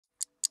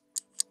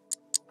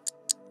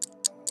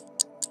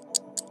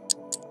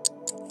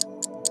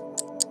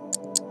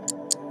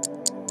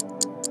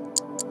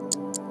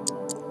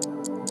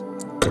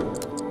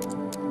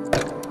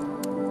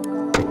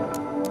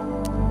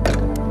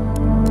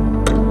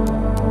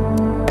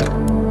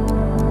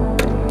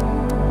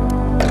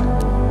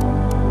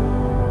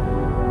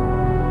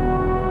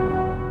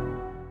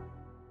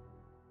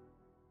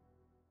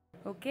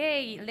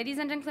Okay, ladies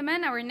and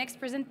gentlemen, our next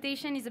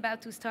presentation is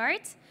about to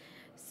start.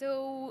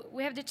 So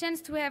we have the chance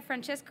to have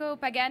Francesco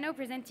Pagano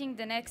presenting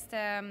the next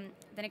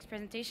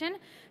presentation.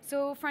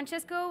 So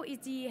Francesco is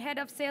the head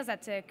of sales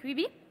at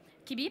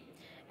Qiibee,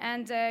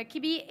 and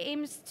Qiibee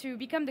aims to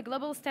become the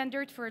global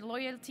standard for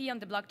loyalty on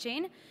the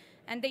blockchain.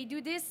 And they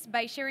do this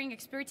by sharing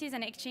expertise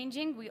and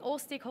exchanging with all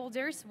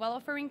stakeholders while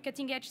offering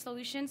cutting-edge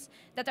solutions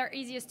that are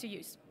easiest to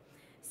use.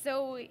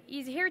 So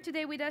he's here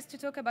today with us to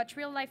talk about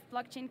real-life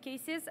blockchain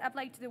cases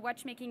applied to the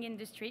watchmaking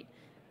industry.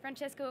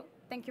 Francesco,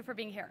 thank you for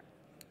being here.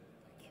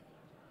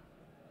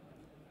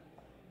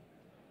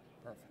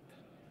 Perfect.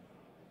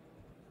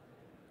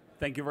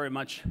 Thank you very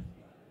much.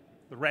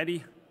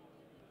 Ready?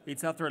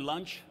 It's after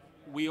lunch.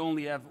 We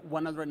only have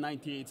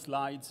 198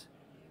 slides.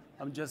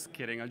 I'm just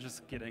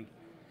kidding.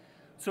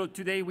 So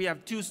today we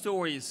have two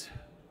stories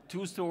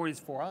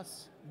for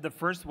us. The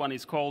first one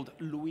is called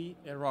Louis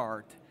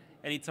Erard,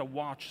 and it's a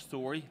watch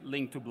story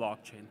linked to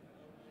blockchain.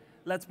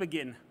 Let's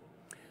begin.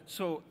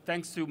 So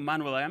thanks to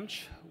Manuel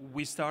Emch,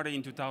 we started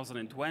in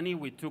 2020.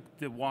 We took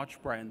the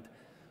watch brand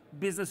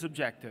business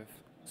objective.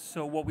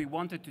 So what we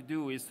wanted to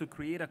do is to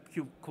create a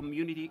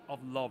community of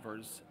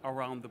lovers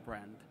around the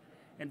brand.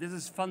 And this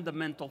is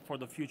fundamental for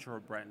the future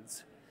of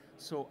brands.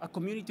 So a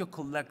community of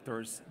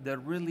collectors that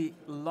really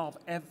love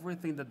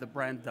everything that the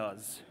brand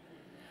does.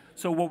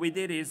 So what we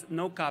did is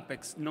no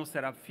capex, no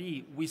setup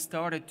fee. We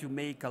started to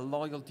make a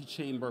loyalty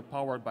chamber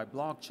powered by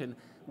blockchain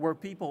where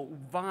people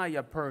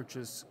via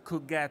purchase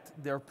could get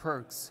their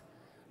perks,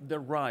 the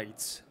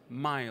rights,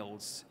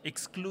 miles,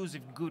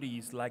 exclusive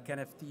goodies like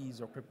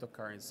NFTs or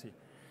cryptocurrency.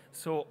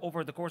 So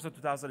over the course of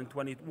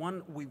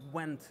 2021, we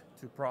went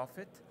to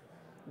profit.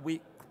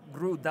 We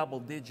grew double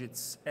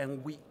digits,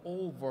 and we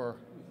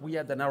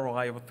had an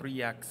ROI of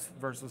 3x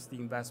versus the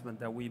investment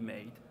that we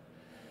made.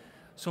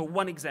 So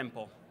one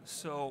example.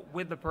 So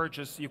with the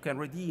purchase, you can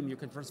redeem, you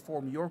can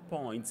transform your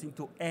points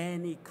into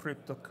any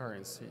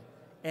cryptocurrency.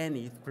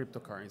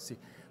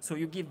 So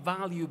you give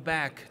value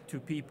back to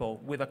people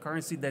with a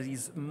currency that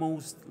is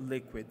most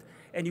liquid.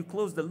 And you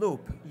close the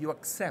loop, you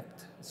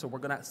accept. So we're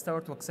gonna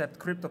start to accept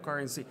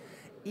cryptocurrency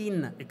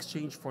in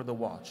exchange for the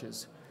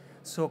watches.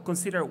 So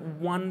consider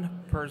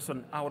 1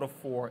 person out of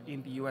 4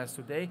 in the US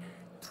today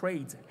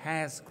trades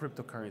has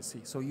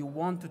cryptocurrency. So you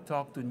want to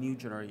talk to new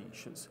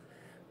generations.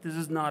 This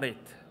is not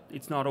it.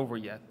 It's not over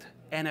yet.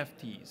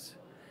 NFTs.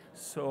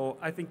 So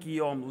I think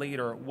Guillaume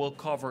later will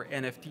cover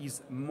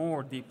NFTs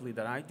more deeply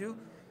than I do.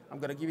 I'm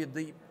going to give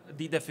you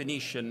the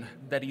definition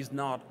that is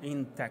not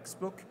in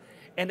textbook.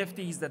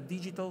 NFT is the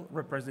digital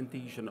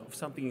representation of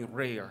something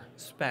rare,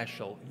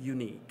 special,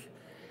 unique.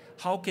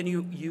 How can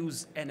you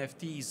use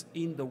NFTs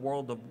in the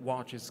world of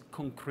watches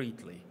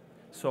concretely?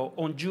 So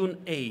on June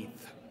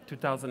 8th,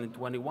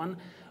 2021,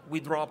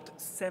 we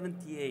dropped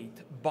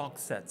 78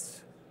 box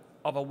sets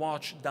of a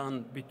watch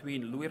done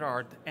between Louis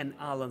Erard and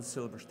Alan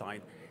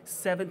Silverstein.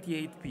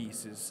 78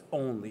 pieces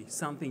only,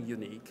 something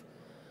unique.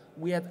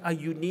 We had a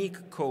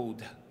unique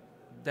code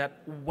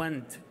that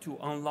went to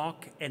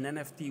unlock an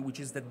NFT, which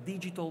is the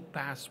digital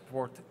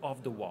passport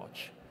of the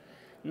watch.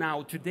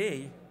 Now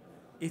today,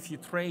 if you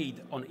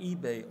trade on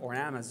eBay or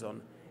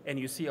Amazon and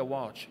you see a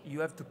watch, you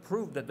have to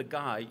prove that the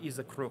guy is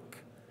a crook.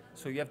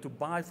 So you have to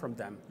buy from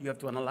them, you have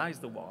to analyze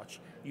the watch,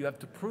 you have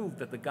to prove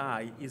that the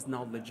guy is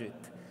not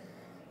legit.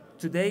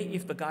 Today,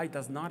 if the guy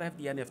does not have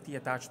the NFT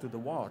attached to the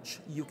watch,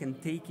 you can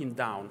take him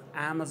down.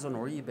 Amazon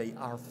or eBay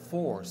are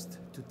forced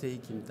to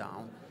take him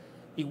down.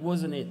 It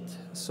wasn't it.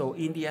 So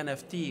in the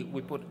NFT,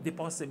 we put the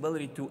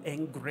possibility to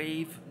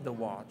engrave the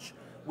watch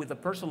with a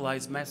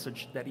personalized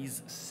message that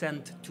is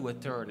sent to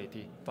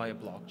eternity via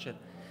blockchain.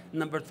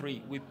 Number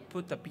 3, we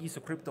put a piece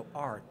of crypto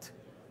art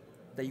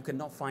that you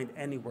cannot find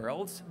anywhere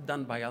else,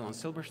 done by Alan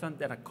Silverstein,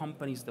 that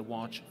accompanies the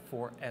watch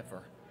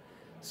forever.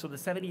 So the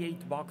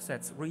 78 box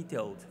sets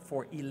retailed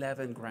for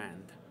 11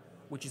 grand,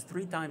 which is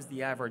 3 times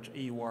the average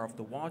AUR of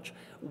the watch,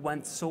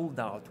 went sold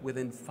out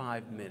within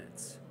 5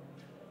 minutes.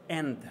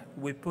 And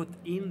we put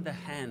in the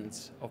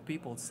hands of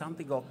people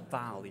something of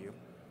value.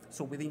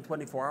 So within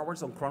 24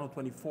 hours on Chrono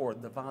 24,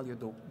 the value of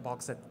the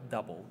box set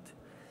doubled.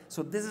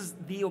 So this is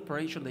the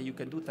operation that you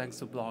can do thanks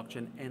to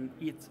blockchain and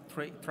its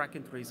track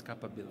and trace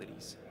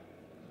capabilities.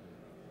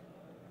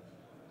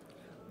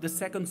 The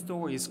second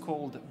story is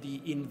called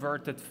the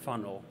inverted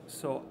funnel.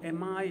 So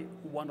am I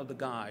one of the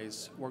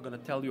guys who are going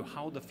to tell you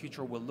how the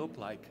future will look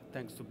like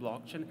thanks to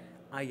blockchain?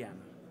 I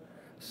am.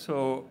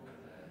 So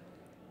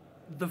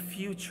the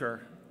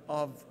future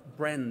of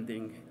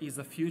branding is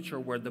a future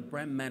where the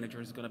brand manager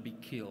is going to be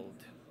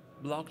killed.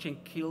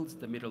 Blockchain kills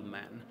the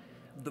middleman.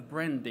 The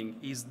branding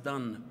is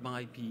done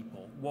by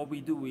people. What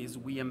we do is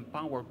we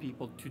empower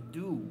people to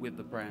do with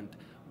the brand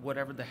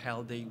whatever the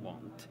hell they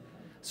want.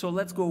 So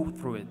let's go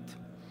through it.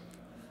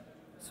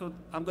 So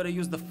I'm going to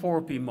use the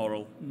 4P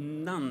model.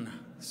 None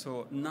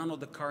of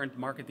the current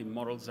marketing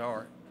models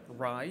are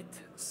right.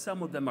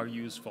 Some of them are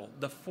useful.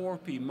 The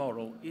 4P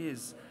model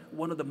is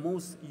one of the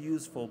most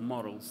useful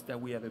models that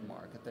we have in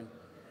marketing.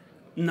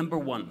 Number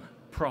 1,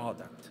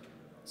 product.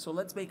 So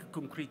let's make a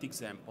concrete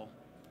example.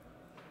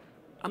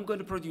 I'm going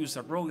to produce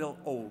a Royal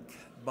Oak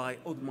by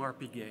Audemars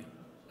Piguet.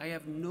 I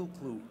have no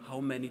clue how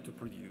many to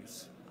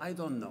produce. I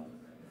don't know.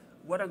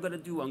 What I'm going to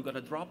do, I'm going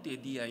to drop the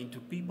idea into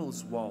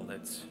people's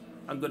wallets.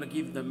 I'm going to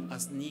give them a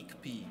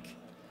sneak peek.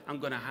 I'm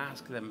going to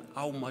ask them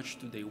how much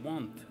do they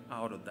want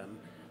out of them,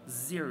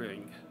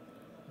 zeroing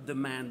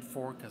demand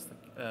forecast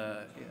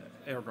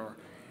error.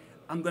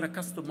 I'm going to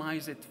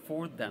customize it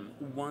for them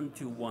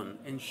one-to-one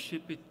and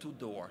ship it to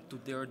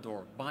their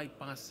door,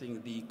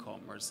 bypassing the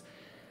e-commerce.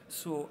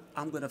 So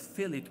I'm going to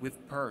fill it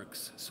with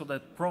perks so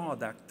that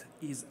product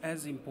is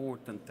as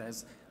important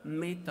as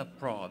meta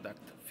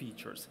product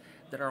features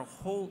that are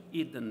whole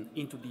hidden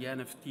into the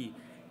NFT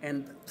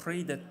and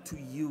traded to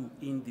you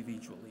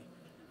individually.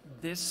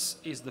 This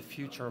is the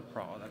future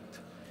product.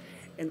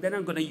 And then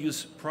I'm going to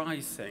use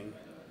pricing.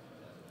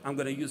 I'm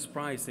going to use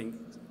pricing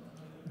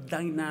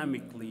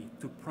dynamically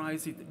to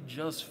price it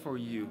just for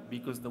you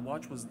because the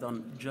watch was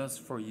done just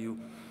for you.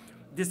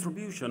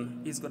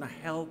 Distribution is going to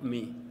help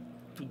me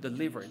to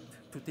deliver it,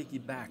 to take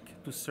it back,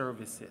 to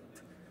service it,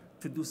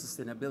 to do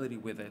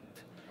sustainability with it.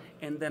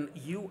 And then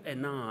you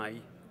and I,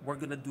 we're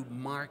going to do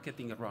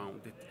marketing around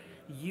it.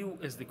 You,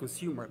 as the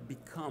consumer,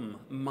 become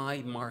my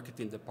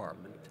marketing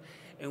department.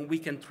 And we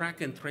can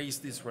track and trace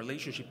this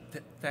relationship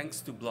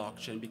thanks to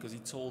blockchain because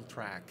it's all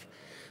tracked.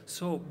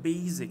 So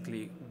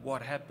basically,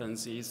 what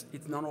happens is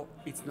it's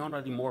not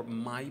anymore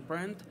my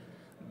brand,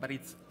 but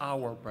it's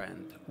our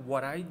brand.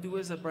 What I do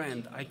as a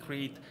brand, I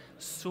create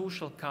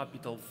social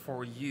capital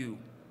for you,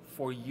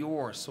 for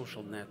your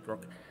social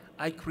network.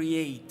 I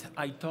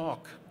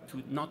talk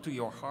not to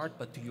your heart,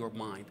 but to your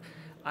mind.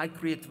 I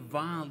create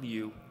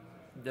value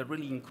that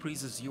really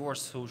increases your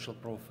social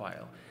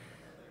profile.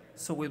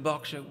 So with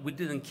blockchain, we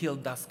didn't kill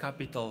Das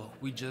Capital,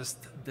 we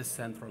just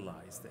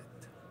decentralized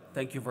it.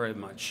 Thank you very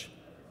much.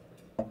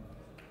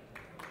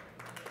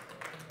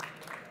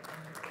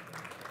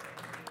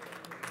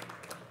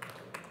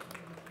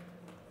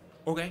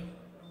 Okay,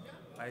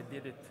 I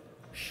did it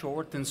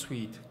short and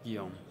sweet,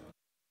 Guillaume.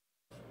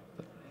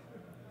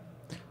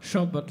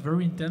 Short but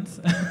very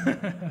intense.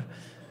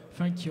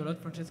 Thank you a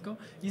lot, Francesco.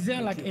 Is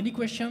there any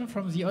question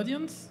from the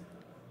audience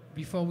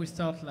before we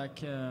start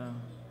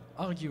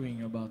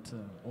arguing about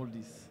all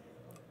this?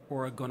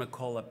 We're gonna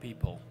call up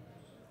people.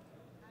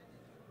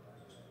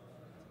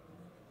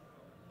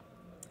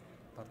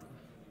 Pardon.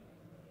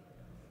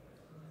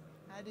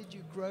 How did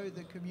you grow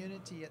the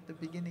community at the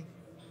beginning?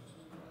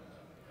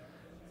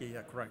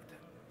 Yeah, correct.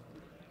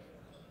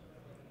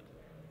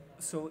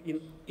 So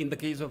in the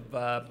case of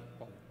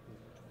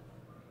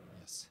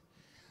yes.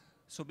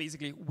 So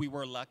basically, we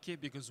were lucky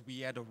because we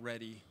had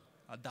already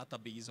a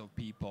database of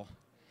people.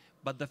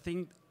 But the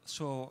thing,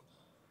 so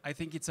I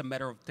think it's a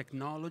matter of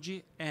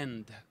technology,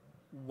 and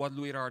what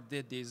Erard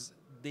did is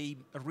they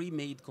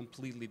remade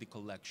completely the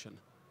collection.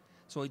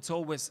 So it's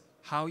always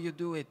how you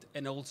do it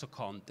and also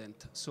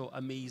content. So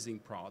amazing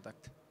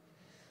product.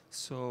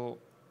 So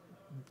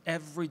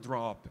every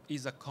drop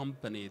is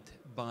accompanied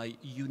by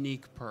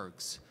unique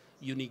perks,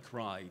 unique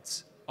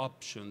rights,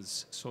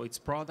 options. So it's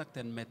product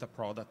and meta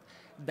product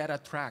that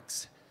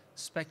attracts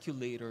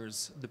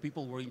speculators, the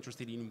people who are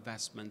interested in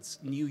investments,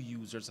 new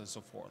users, and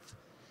so forth.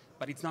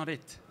 But it's not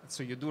it.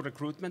 So you do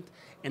recruitment,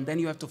 and then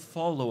you have to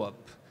follow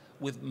up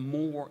with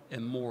more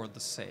and more of the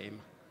same.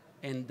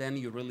 And then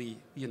you really,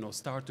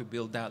 start to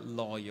build that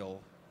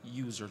loyal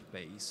user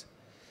base.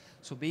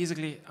 So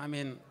basically, I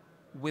mean,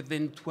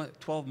 within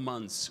 12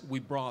 months, we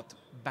brought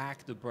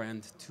back the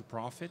brand to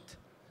profit.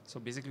 So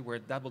basically, we're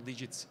double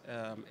digits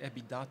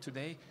EBITDA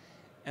today,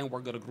 and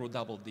we're going to grow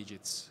double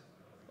digits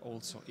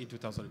also in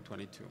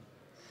 2022.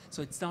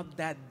 So it's not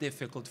that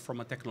difficult from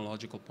a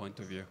technological point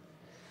of view.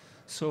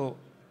 So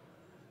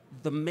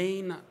the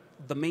main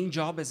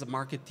job as a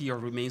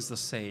marketeer remains the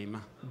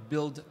same: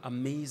 build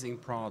amazing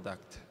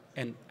product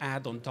and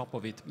add on top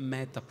of it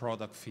meta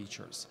product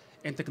features,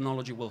 and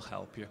technology will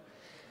help you.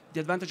 The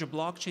advantage of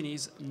blockchain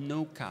is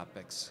no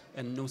capex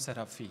and no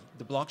setup fee.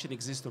 The blockchain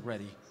exists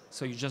already,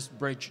 so you just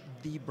bridge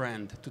the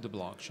brand to the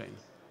blockchain.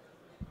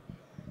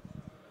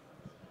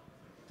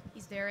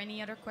 Is there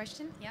any other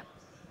question? Yep.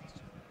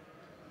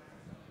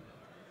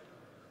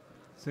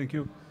 Thank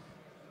you.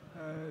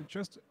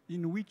 Just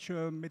in which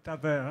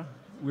metaverse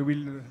we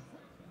will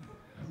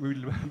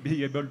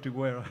be able to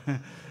wear?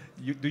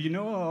 Do you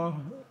know, or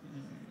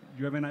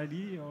you have an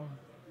idea, or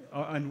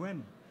and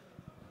when?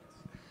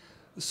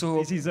 So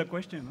this is a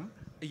question, huh?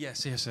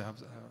 Yes.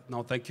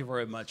 No, thank you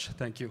very much.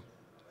 Thank you.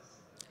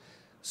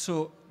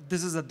 So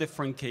this is a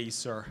different case,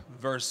 sir,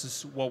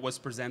 versus what was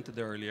presented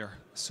earlier.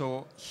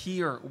 So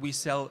here we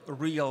sell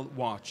real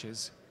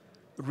watches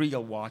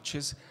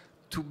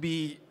to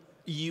be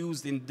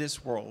used in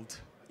this world,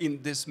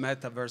 in this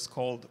metaverse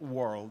called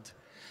world.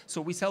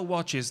 So we sell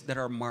watches that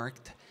are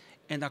marked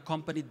and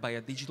accompanied by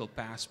a digital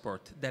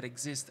passport that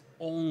exists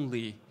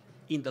only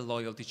in the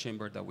loyalty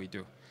chamber that we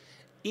do.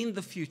 In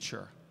the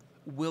future,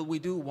 will we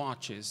do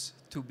watches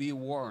to be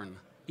worn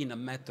in a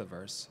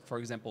metaverse? For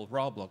example,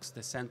 Roblox,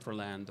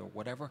 Decentraland, or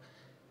whatever?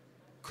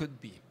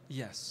 Could be,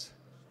 yes.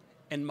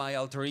 and my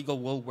alter ego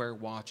will wear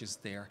watches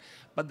there.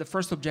 But the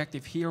first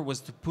objective here was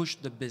to push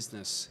the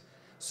business.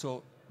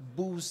 So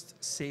boost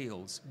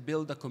sales,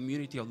 build a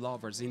community of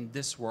lovers in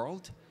this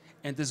world,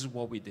 and this is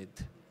what we did.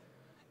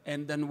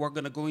 And then we're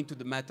going to go into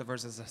the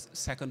metaverse as a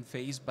second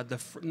phase, but the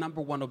number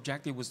one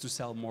objective was to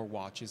sell more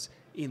watches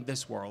in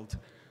this world,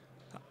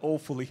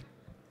 hopefully.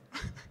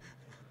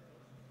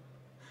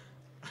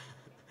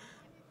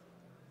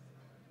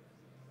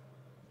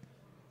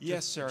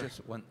 Yes, sir.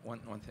 Just one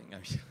thing.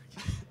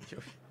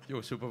 You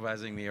were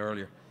supervising me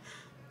earlier.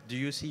 Do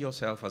you see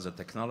yourself as a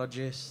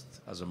technologist,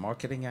 as a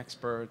marketing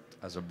expert,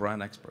 as a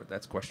brand expert?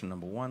 That's question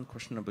number one.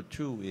 Question number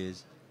two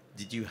is,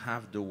 did you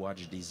have the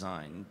watch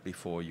design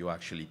before you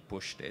actually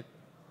pushed it?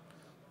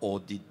 Or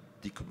did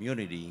the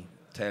community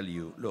tell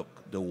you, look,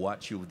 the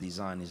watch you've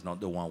designed is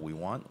not the one we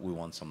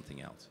want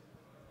something else?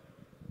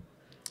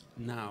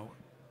 Now,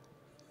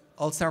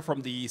 I'll start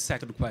from the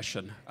second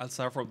question.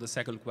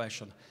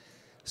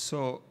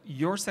 So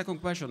your second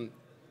question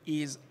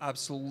is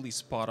absolutely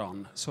spot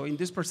on. So in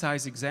this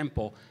precise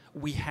example,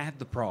 we had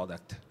the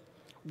product.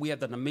 We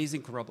had an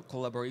amazing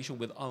collaboration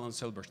with Alan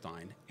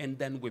Silberstein, and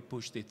then we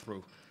pushed it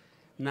through.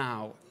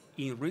 Now,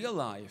 in real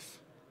life,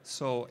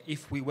 so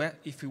if we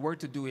were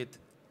to do it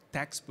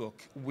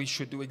textbook, we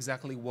should do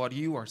exactly what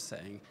you are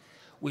saying.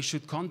 We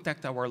should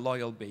contact our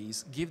loyal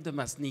base, give them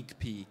a sneak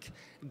peek,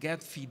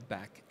 get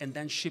feedback, and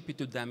then ship it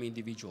to them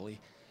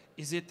individually.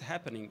 Is it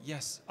happening?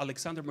 Yes,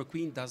 Alexander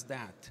McQueen does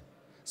that.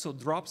 So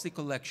drops the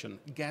collection,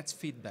 gets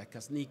feedback,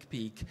 a sneak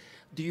peek.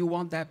 Do you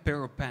want that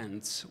pair of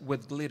pants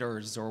with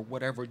glitters or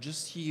whatever?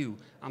 Just you.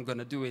 I'm going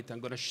to do it.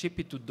 I'm going to ship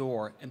it to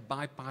door and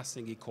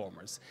bypassing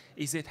e-commerce.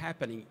 Is it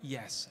happening?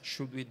 Yes.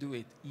 Should we do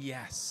it?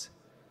 Yes.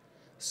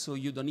 So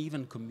you don't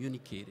even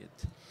communicate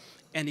it.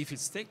 And if it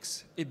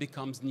sticks, it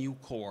becomes new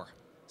core.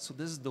 So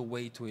this is the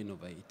way to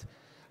innovate.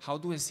 How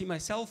do I see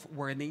myself?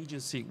 We're an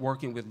agency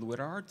working with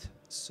Erard,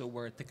 so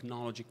we're a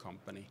technology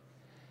company.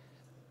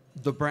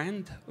 The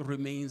brand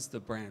remains the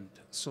brand.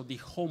 So the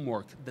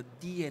homework, the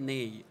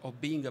DNA of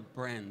being a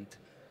brand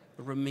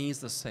remains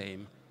the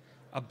same.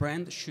 A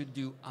brand should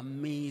do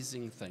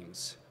amazing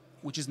things,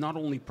 which is not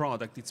only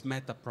product, it's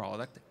meta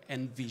product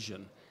and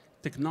vision.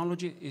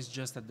 Technology is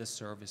just at the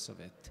service of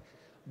it.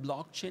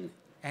 Blockchain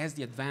has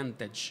the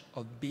advantage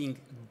of being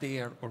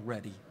there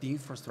already. The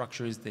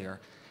infrastructure is there.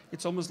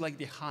 It's almost like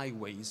the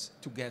highways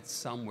to get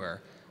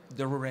somewhere.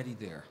 They're already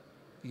there.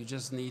 You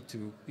just need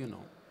to,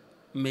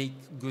 make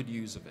good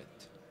use of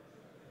it.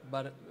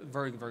 But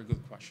very, very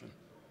good question.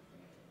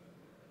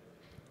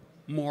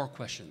 More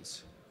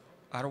questions.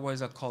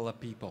 Otherwise, I'll call up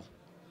people.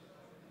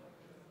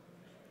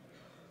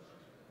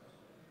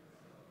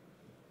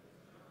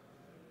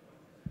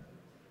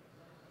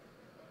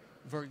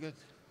 Very good.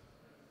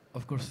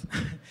 Of course.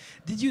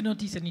 Did you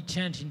notice any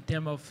change in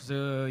terms of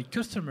the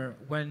customer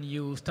when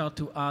you start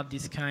to add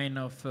this kind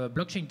of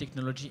blockchain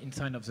technology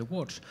inside of the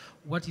watch?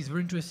 What is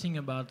very interesting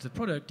about the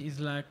product is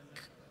like,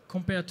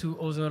 compared to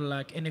other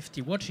like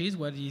NFT watches,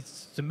 where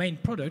it's the main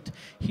product,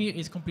 here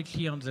is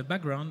completely on the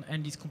background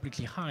and is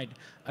completely hide.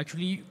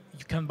 Actually,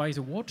 you can buy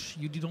the watch,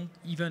 you don't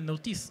even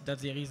notice that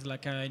there is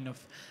like a kind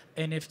of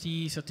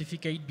NFT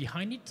certificate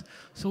behind it.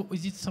 So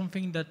is it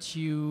something that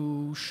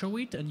you show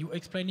it and you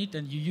explain it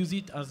and you use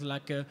it as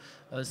like a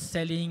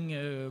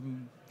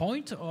selling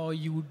point, or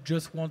you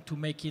just want to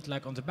make it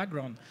like on the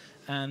background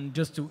and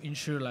just to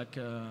ensure like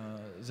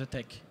the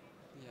tech?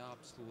 Yeah,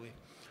 absolutely.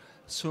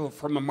 So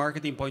from a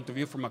marketing point of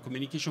view, from a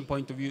communication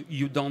point of view,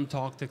 you don't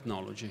talk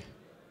technology.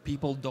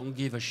 People don't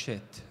give a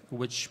shit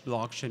which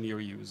blockchain you're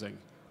using.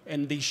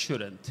 And they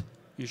shouldn't.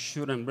 You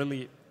shouldn't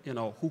really,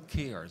 who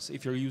cares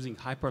if you're using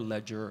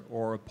Hyperledger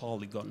or a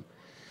Polygon?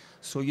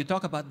 So you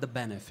talk about the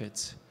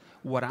benefits.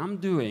 What I'm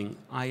doing,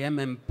 I am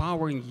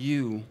empowering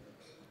you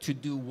to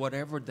do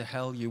whatever the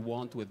hell you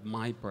want with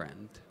my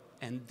brand.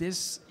 And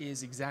this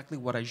is exactly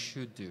what I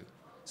should do.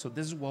 So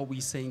this is what we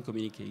say in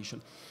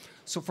communication.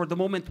 So for the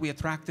moment, we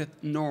attracted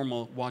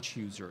normal watch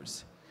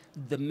users.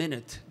 The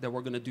minute that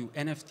we're going to do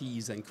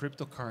NFTs and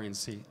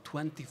cryptocurrency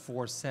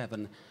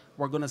 24/7,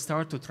 we're going to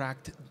start to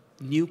attract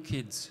new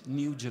kids,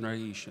 new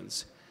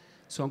generations.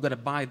 So I'm going to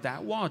buy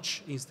that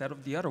watch instead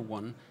of the other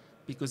one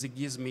because it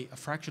gives me a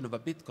fraction of a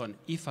Bitcoin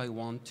if I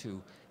want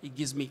to. It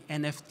gives me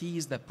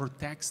NFTs that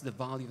protects the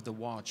value of the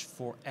watch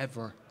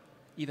forever,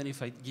 even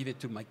if I give it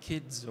to my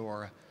kids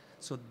or...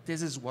 So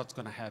this is what's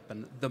going to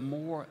happen. The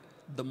more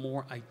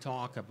I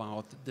talk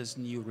about this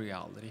new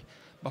reality.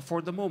 But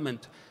for the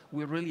moment,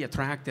 we really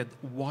attracted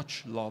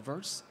watch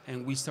lovers,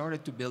 and we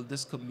started to build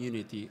this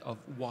community of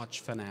watch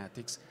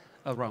fanatics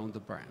around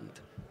the brand.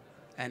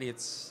 And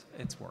it's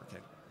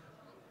working.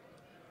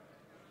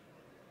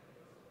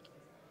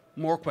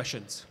 More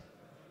questions?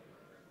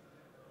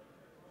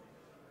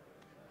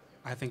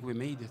 I think we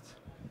made it.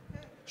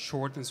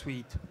 Short and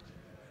sweet.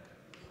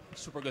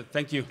 Super good.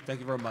 Thank you. Thank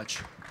you very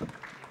much.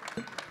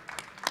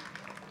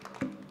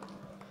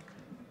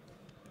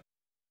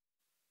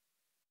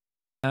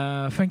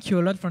 Thank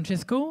you a lot,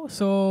 Francesco.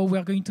 So we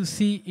are going to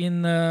see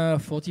in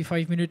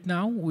 45 minutes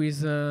now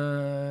with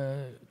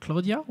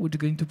Claudia, which is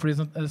going to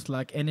present us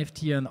like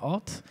NFT and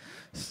art.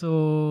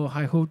 So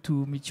I hope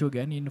to meet you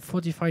again in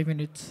 45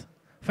 minutes.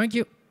 Thank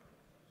you.